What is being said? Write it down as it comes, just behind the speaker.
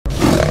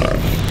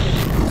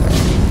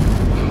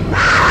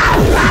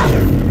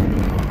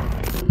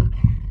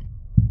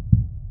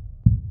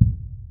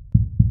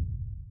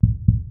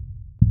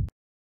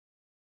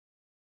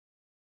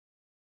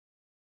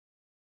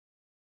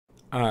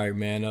All right,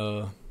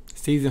 man.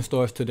 Season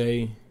starts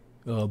today.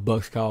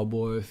 Bucks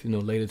Cowboys.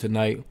 Later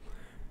tonight.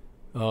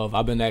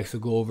 I've been asked to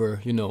go over,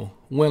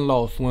 win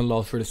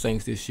loss for the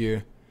Saints this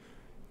year.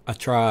 I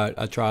tried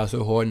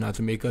so hard not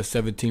to make us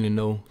 17-0.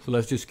 So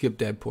let's just skip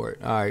that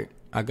part. All right,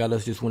 I got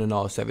us just winning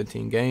all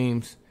 17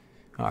 games.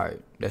 All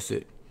right, that's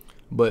it.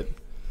 But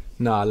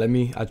nah,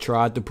 I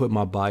tried to put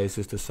my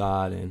biases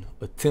aside and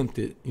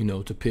attempted,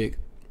 to pick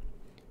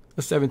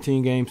a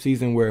 17 game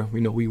season where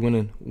we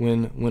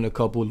win a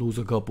couple, lose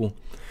a couple,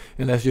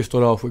 and let's just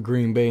start off with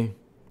Green Bay.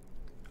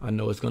 I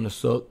know it's gonna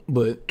suck,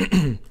 but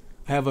I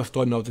have us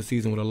starting off the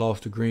season with a loss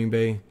to Green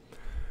Bay.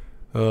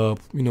 In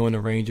the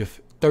range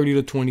of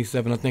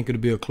 30-27. I think it'll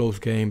be a close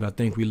game, but I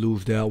think we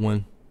lose that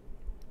one.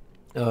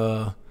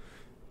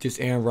 Just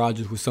Aaron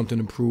Rodgers with something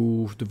to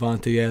prove,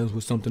 Devontae Adams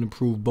with something to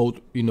prove. Both,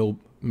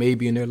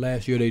 maybe in their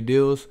last year of their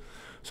deals.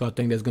 So I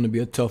think that's going to be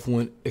a tough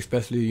one,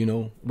 especially,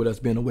 with us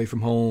being away from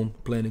home,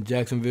 playing in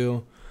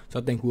Jacksonville. So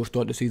I think we'll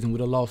start the season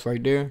with a loss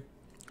right there.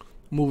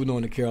 Moving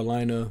on to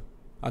Carolina,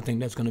 I think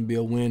that's going to be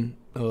a win.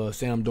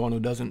 Sam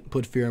Darnold doesn't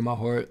put fear in my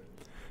heart.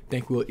 I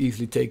think we'll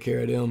easily take care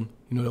of them.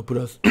 They'll put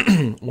us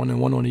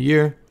 1-1 on the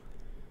year.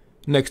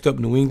 Next up,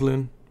 New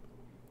England.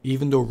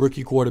 Even though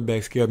rookie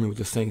quarterbacks scared me with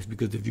the Saints,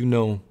 because if you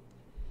know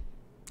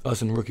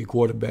us and rookie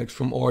quarterbacks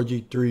from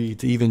RG3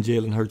 to even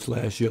Jalen Hurts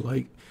last year,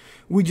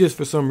 we just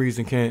for some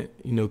reason can't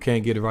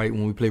get it right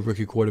when we play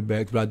rookie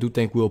quarterbacks. But I do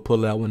think we'll pull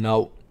that one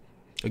out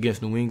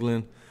against New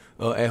England.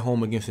 At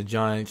home against the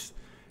Giants,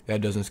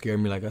 that doesn't scare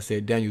me. Like I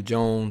said, Daniel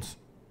Jones,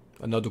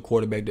 another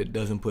quarterback that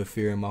doesn't put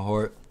fear in my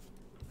heart.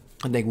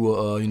 I think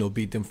we'll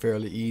beat them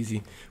fairly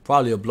easy.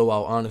 Probably a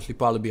blowout, honestly.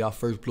 Probably be our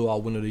first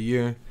blowout win of the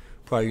year.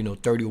 Probably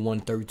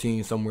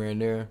 31-13, somewhere in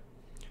there.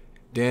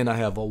 Then I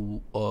have a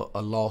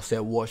loss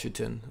at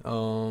Washington.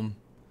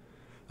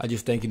 I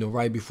just think,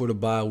 right before the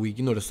bye week,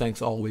 the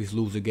Saints always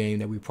lose a game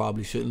that we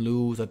probably shouldn't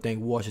lose. I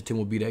think Washington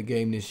will be that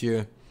game this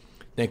year.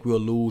 I think we'll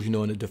lose, in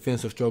a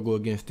defensive struggle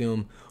against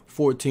them.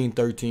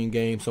 14-13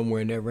 game,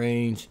 somewhere in that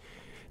range.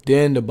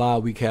 Then the bye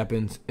week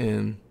happens,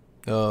 and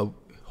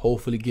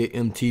hopefully get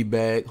MT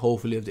back.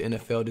 Hopefully if the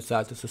NFL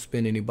decides to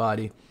suspend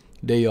anybody,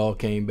 they all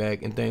came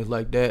back and things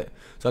like that.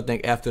 So I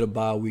think after the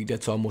bye week,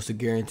 that's almost a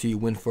guaranteed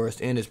win for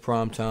us. And it's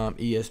primetime,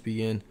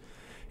 ESPN.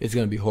 It's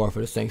going to be hard for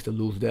the Saints to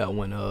lose that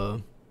one.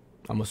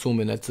 I'm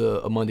assuming that's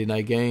a Monday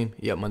night game.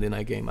 Yeah, Monday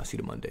night game. I see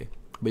the Monday.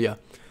 But yeah,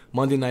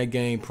 Monday night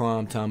game,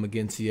 primetime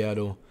against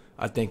Seattle.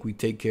 I think we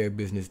take care of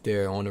business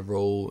there on the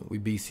road. We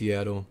beat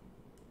Seattle.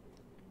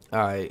 All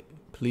right,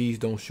 please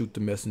don't shoot the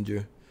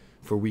messenger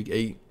for week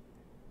 8.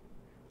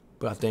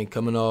 But I think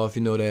coming off,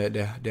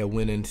 that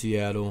win in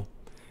Seattle,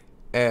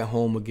 at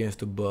home against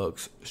the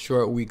Bucks,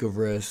 short week of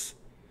rest,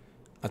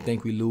 I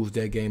think we lose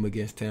that game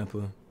against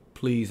Tampa.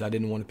 Please, I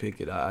didn't want to pick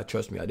it.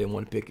 Trust me, I didn't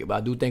want to pick it. But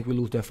I do think we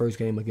lose that first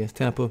game against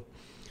Tampa,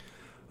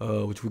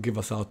 which will give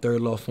us our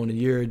third loss on the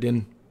year.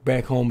 Then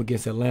back home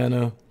against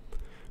Atlanta,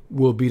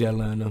 we'll beat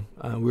Atlanta.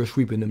 We're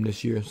sweeping them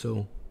this year,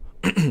 so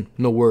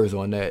no worries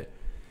on that.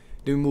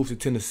 Then we move to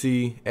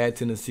Tennessee. At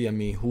Tennessee,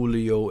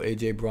 Julio,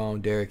 A.J.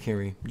 Brown, Derrick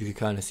Henry. You can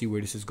kind of see where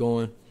this is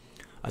going.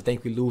 I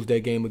think we lose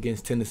that game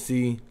against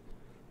Tennessee.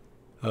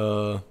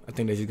 I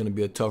think that's just going to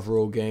be a tough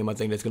road game. I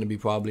think that's going to be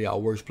probably our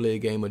worst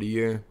played game of the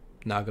year.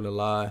 Not going to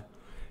lie.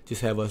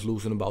 Just have us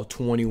losing about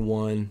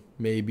 21,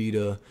 maybe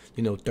to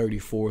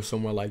 34,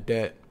 somewhere like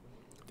that.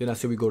 Then I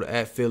said we go to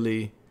at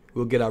Philly.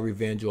 We'll get our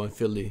revenge on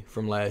Philly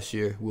from last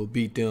year. We'll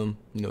beat them,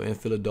 in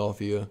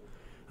Philadelphia.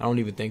 I don't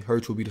even think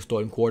Hurts will be the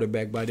starting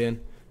quarterback by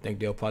then. I think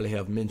they'll probably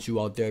have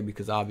Minshew out there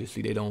because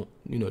obviously they don't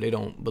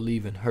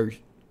believe in Hurts.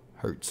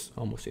 I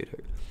almost said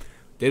Hurts.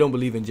 They don't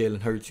believe in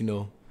Jalen Hurts,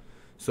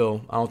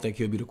 So I don't think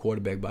he'll be the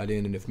quarterback by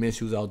then. And if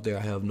Minshew's out there,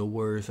 I have no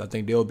worries. I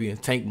think they'll be in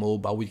tank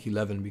mode by week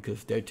 11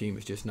 because their team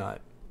is just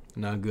not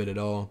good at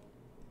all.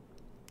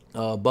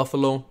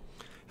 Buffalo,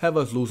 have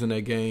us losing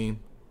that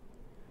game.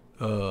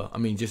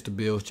 Just the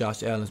Bills.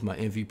 Josh Allen's my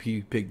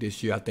MVP pick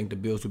this year. I think the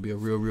Bills will be a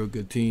real, real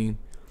good team.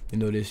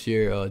 This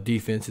year,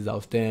 defense is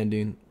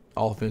outstanding.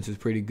 Offense is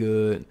pretty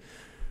good.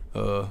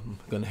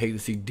 Gonna hate to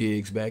see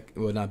Diggs back.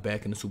 Well, not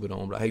back in the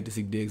Superdome, but I hate to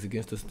see Diggs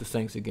against the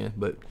Saints again.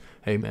 But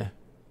hey, man.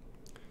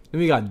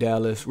 Then we got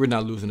Dallas. We're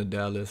not losing to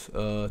Dallas.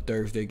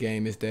 Thursday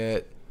game is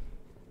that.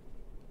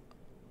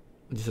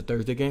 Just a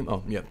Thursday game?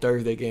 Oh, yeah.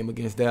 Thursday game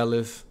against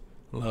Dallas.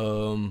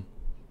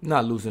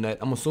 Not losing that.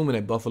 I'm assuming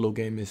that Buffalo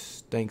game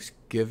is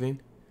Thanksgiving.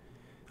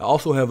 I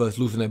also have us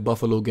losing that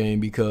Buffalo game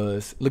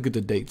because look at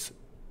the dates.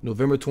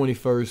 November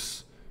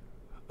 21st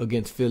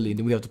against Philly.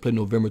 Then we have to play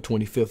November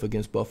 25th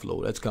against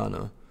Buffalo. That's kind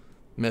of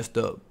messed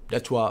up.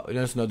 That's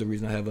another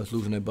reason I have us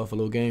losing that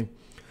Buffalo game.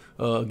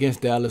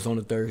 Against Dallas on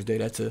a Thursday,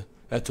 that's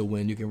a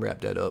win. You can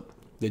wrap that up.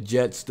 The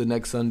Jets the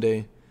next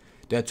Sunday,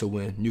 that's a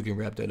win. You can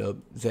wrap that up.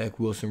 Zach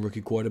Wilson,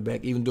 rookie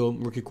quarterback. Even though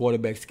rookie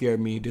quarterback scared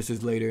me, this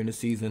is later in the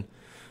season.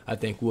 I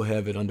think we'll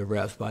have it under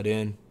wraps by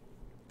then.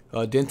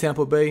 Then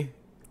Tampa Bay,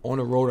 on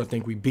the road, I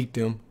think we beat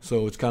them.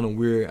 So it's kind of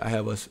weird. I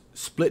have us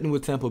splitting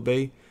with Tampa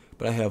Bay,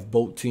 but I have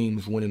both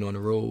teams winning on the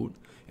road.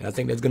 And I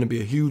think that's going to be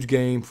a huge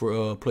game for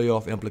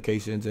playoff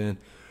implications. And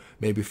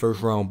maybe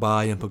first round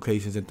bye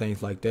implications and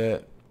things like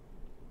that.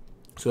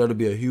 So that'll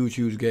be a huge,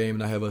 huge game,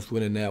 and I have us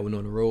winning that one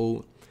on the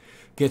road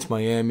against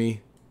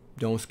Miami.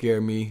 Don't scare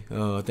me.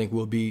 I think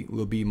we'll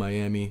beat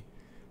Miami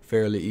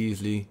fairly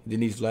easily.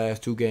 Then these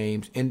last two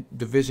games, in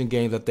division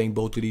games, I think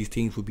both of these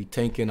teams will be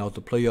tanking out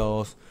the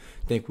playoffs.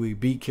 I think we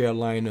beat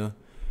Carolina,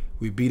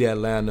 we beat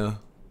Atlanta,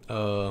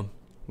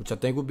 which I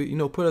think will be,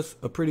 put us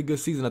a pretty good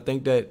season. I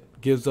think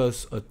that gives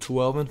us a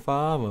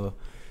 12-5.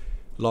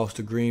 Lost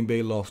to Green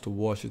Bay, lost to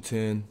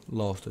Washington,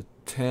 lost to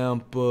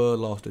Tampa,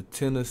 lost to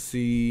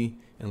Tennessee,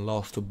 and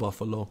lost to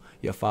Buffalo.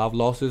 Yeah, 5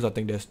 losses. I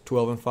think that's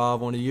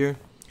 12-5 on the year.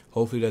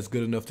 Hopefully that's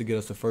good enough to get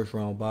us a first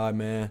round bye,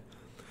 man.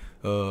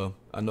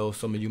 I know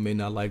some of you may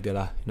not like that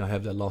I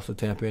have that loss to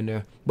Tampa in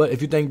there. But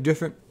if you think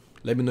different,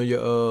 let me know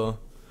your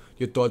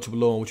thoughts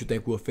below on what you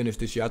think we'll finish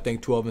this year. I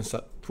think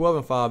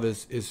 12-5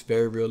 is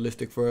very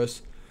realistic for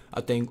us. I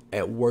think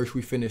at worst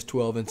we finish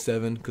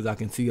 12-7 because I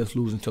can see us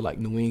losing to like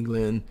New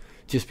England,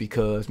 just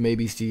because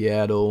maybe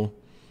Seattle,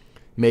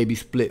 maybe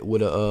split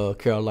with a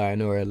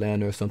Carolina or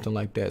Atlanta or something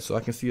like that. So I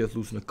can see us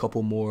losing a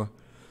couple more,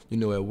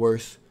 at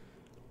worst.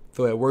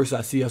 So at worst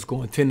I see us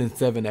going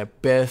 10-7.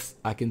 At best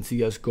I can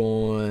see us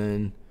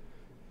going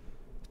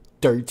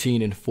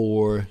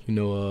 13-4.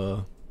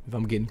 If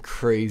I'm getting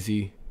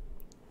crazy,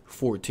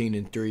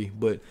 14-3.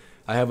 But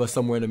I have us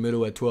somewhere in the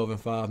middle at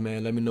 12-5,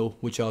 man. Let me know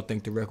what y'all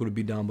think the record will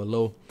be down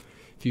below.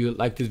 If you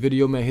like this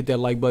video, man, hit that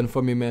like button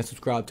for me, man.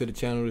 Subscribe to the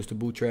channel. It's the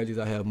Boot Tragedies.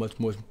 I have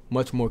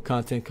much more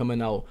content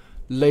coming out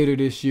later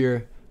this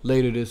year,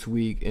 later this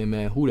week. And,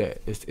 man, who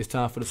that? It's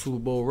time for the Super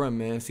Bowl run,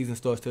 man. Season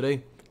starts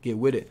today. Get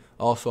with it.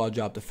 Also, I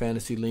dropped the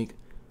fantasy link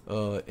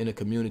in the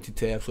community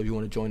tab. So if you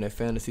want to join that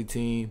fantasy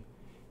team,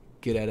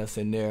 get at us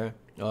in there.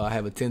 I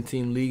have a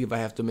 10-team league. If I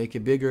have to make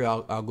it bigger,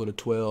 I'll go to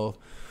 12.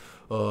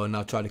 And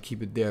I'll try to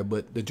keep it there.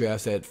 But the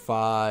draft's at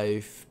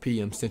 5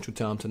 p.m. Central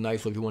Time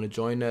tonight. So if you want to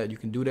join that, you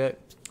can do that.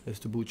 It's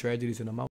the Boot Tragedies, and I'm out.